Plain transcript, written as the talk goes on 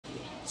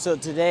So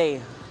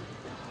today,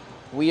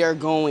 we are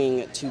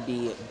going to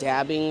be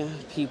dabbing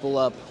people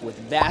up with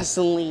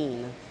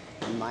Vaseline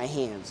in my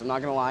hands. I'm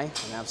not gonna lie,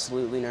 I'm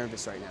absolutely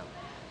nervous right now.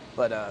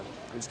 But I'm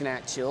just gonna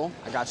act chill.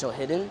 I got y'all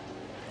hidden.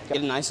 Get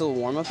a nice little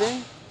warm up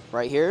in,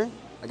 right here.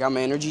 I got my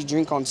energy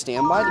drink on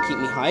standby to keep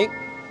me hyped,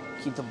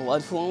 keep the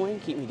blood flowing,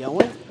 keep me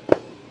going.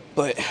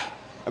 But,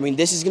 I mean,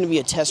 this is gonna be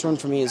a test run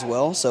for me as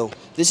well. So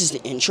this is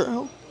the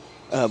intro,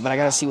 but I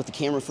gotta see what the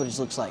camera footage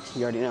looks like.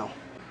 You already know.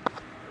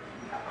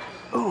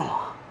 Ooh.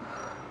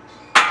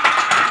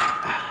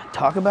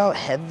 Talk about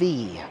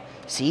heavy.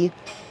 See,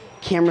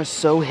 camera's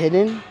so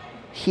hidden,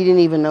 he didn't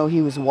even know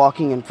he was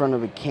walking in front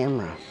of a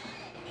camera.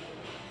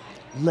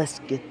 Let's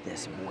get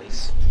this,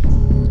 boys.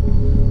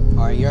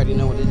 All right, you already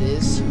know what it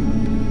is.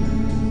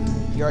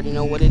 You already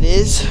know what it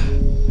is.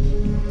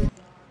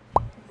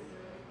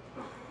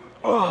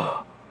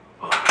 Oh.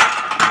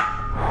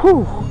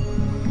 Whew.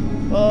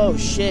 Oh,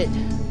 shit.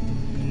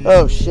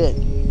 Oh, shit.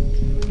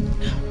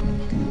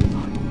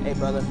 Hey,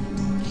 brother.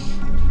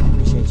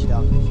 Appreciate you,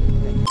 dog.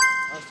 Thank you.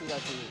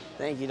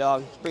 Thank you,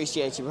 dog.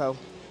 Appreciate you, bro.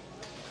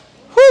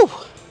 Whew.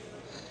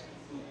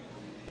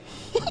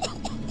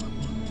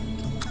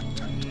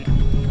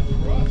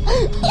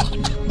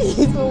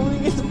 He's holding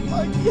his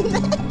fucking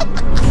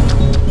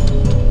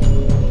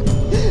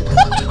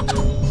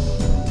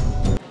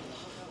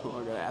Oh,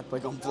 I'm gonna act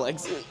like I'm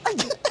flexing. Act like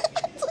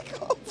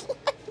I'm flexing.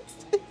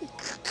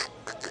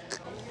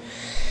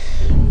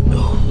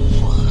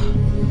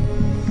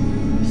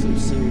 I'm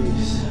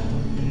serious.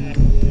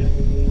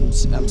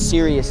 I'm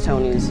serious,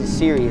 Tony. This is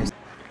serious.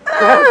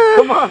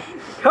 Come on.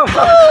 Come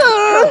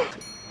on.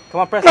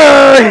 Come on, press. Come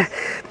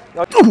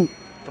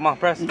on,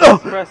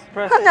 press.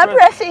 Press. I'm not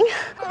pressing.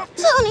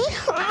 Tony.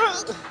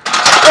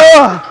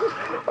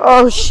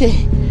 Oh, shit.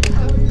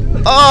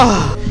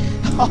 Oh,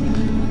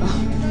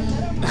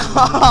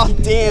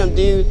 damn,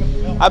 dude.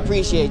 I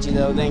appreciate you,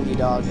 though. Thank you,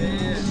 dog.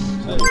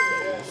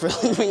 For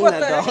leaving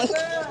that dog.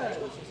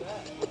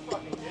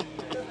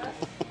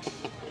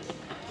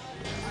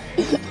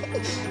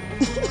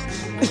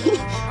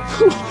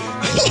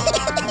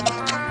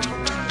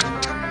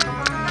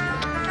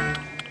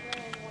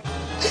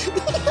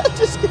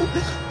 Just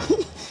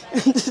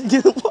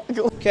gonna walk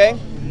away. Okay?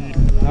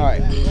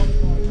 Alright.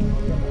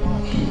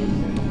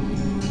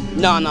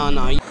 No.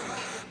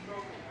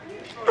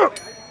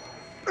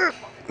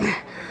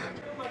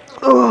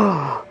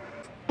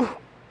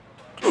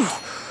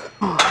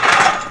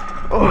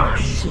 Oh,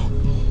 shit.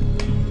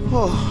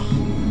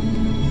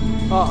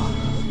 Oh.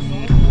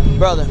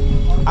 Brother,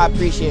 I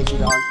appreciate you,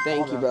 dog.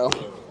 Thank you, bro.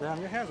 Damn,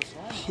 your hands are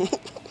small.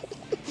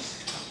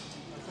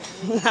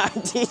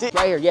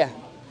 Right here, yeah.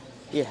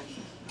 Yeah.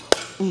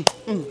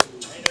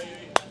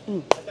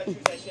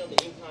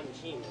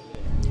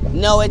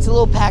 No, it's a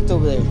little packed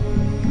over there.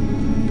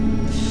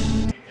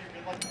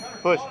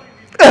 Push.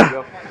 There you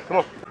go. Come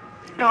on.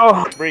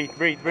 Oh. Breathe.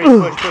 Push.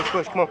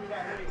 Come on.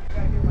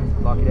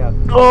 Lock it out.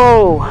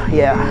 Oh,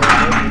 yeah.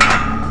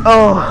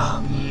 Oh.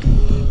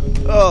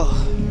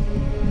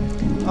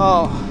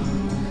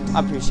 I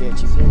appreciate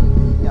you.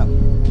 Yep.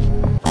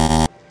 What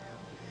was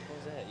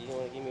that? You didn't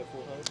want to give me a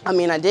full hug? I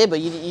mean, I did, but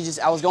you just,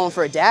 I was going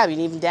for a dab. You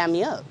didn't even dab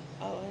me up.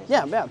 Oh,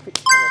 yeah.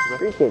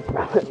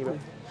 Appreciate you, bro.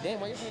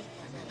 Damn, why you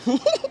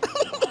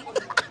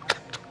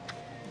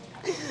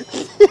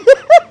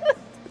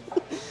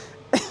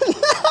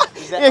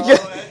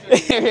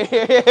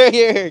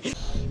Here.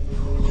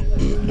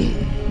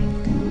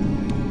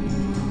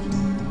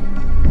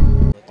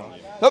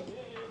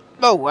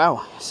 Oh,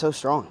 wow. So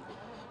strong.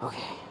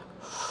 Okay.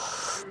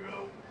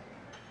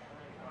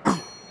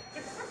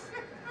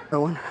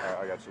 One. Alright,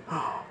 I got you.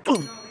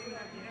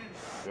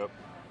 Yep.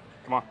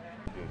 Come on.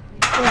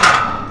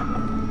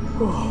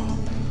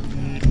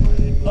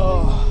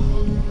 Oh.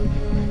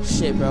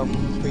 Shit, bro.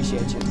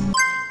 Appreciate you.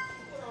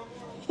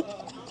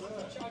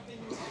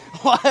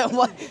 What?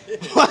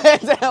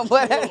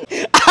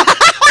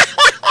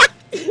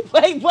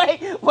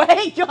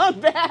 Wait, come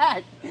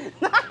back.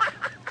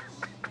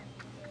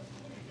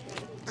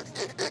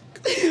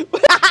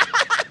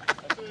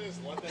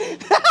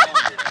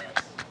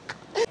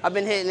 I've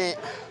been hitting it.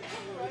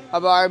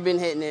 I've already been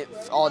hitting it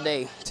all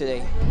day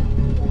today.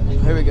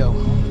 Here we go.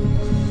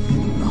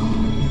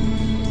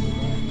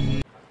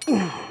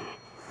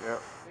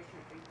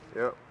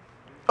 Yep.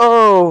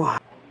 Oh.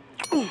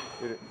 Get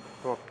it.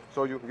 Come on.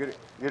 So you get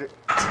it.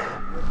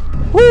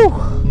 Woo.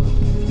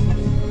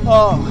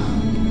 Oh.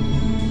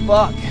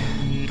 Fuck.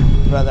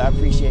 Brother, I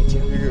appreciate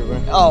you. You're good,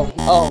 man.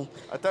 Oh.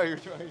 I thought you were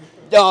trying to.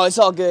 No, it's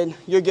all good.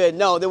 You're good.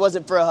 No, there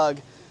wasn't for a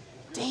hug.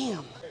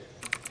 Damn.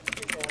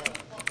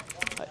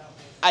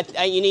 I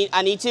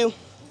need to?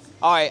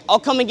 All right, I'll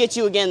come and get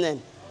you again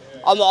then.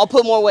 I'll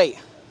put more weight.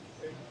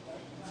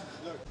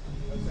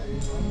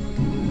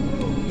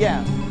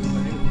 Yeah.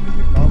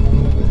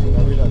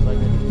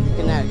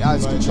 I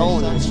was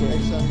controlling that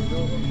shit.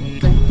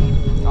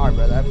 All right,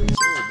 brother, I appreciate you,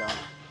 dog.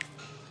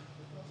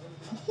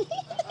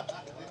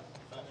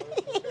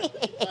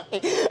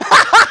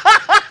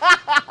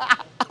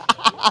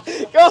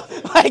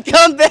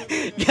 Come back.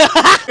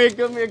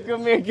 Come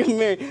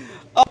here.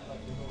 Oh.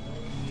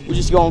 We're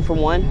just going for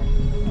 1.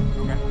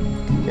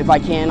 Okay. If I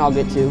can, I'll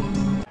get 2.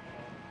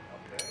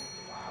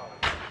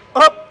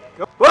 Up!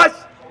 Go. Push!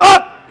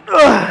 Up!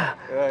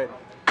 Good.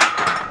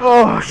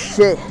 Oh,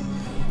 shit.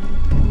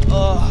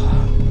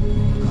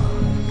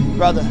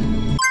 Brother,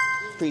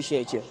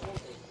 appreciate you.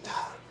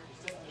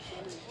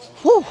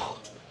 Whew.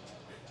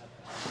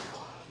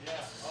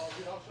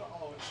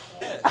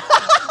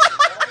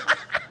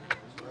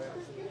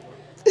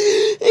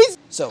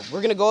 So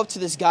we're gonna go up to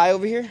this guy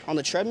over here on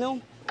the treadmill,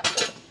 and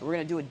we're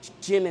gonna do a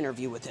gym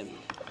interview with him.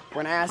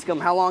 We're gonna ask him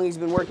how long he's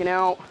been working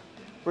out.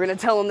 We're gonna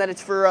tell him that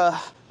it's for,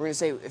 we're gonna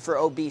say for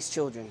obese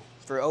children,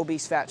 for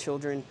obese fat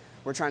children.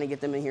 We're trying to get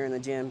them in here in the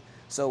gym.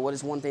 So what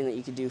is one thing that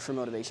you could do for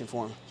motivation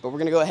for them? But we're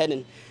gonna go ahead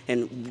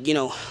and you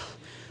know,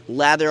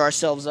 lather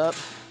ourselves up.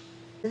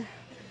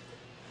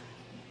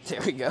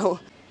 There we go.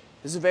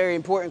 This is a very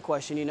important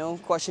question, you know,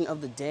 question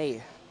of the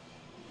day.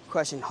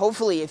 Question.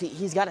 Hopefully, if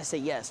he's got to say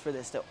yes for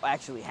this to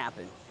actually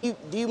happen.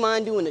 Do you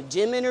mind doing a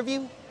gym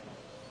interview?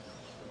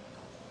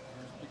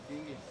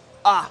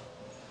 All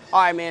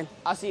right, man.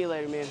 I'll see you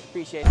later, man.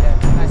 Appreciate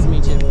that. Nice to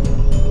meet you.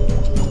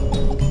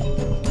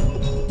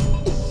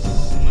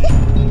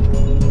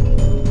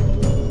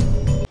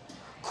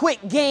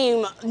 Quick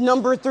game,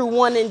 number through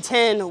 1 and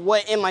 10.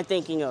 What am I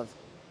thinking of?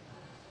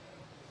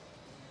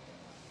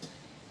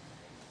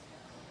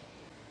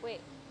 Wait.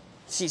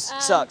 She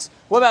sucks.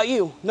 What about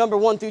you? Number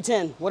 1 through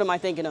 10. What am I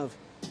thinking of?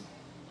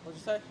 What'd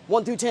you say?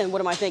 1 through 10.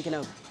 What am I thinking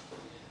of?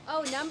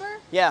 Oh, number?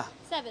 Yeah.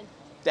 7.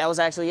 That was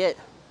actually it.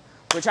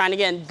 We're trying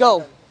again.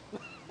 Go.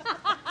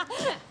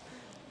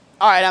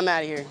 All right, I'm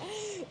out of here.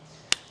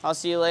 I'll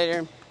see you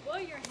later.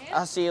 Boy, your hands.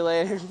 I'll see you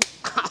later.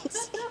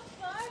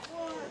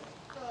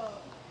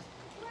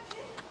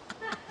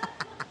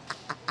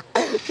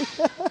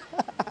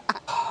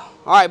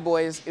 All right,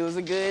 boys. It was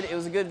a good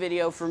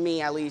video for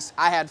me, at least.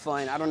 I had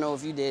fun. I don't know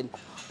if you did,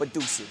 but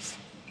deuces.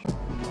 You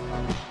can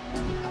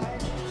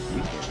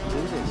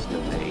do this to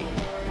me.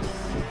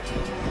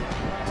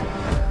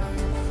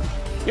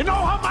 You know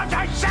how much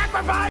I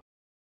sacrificed?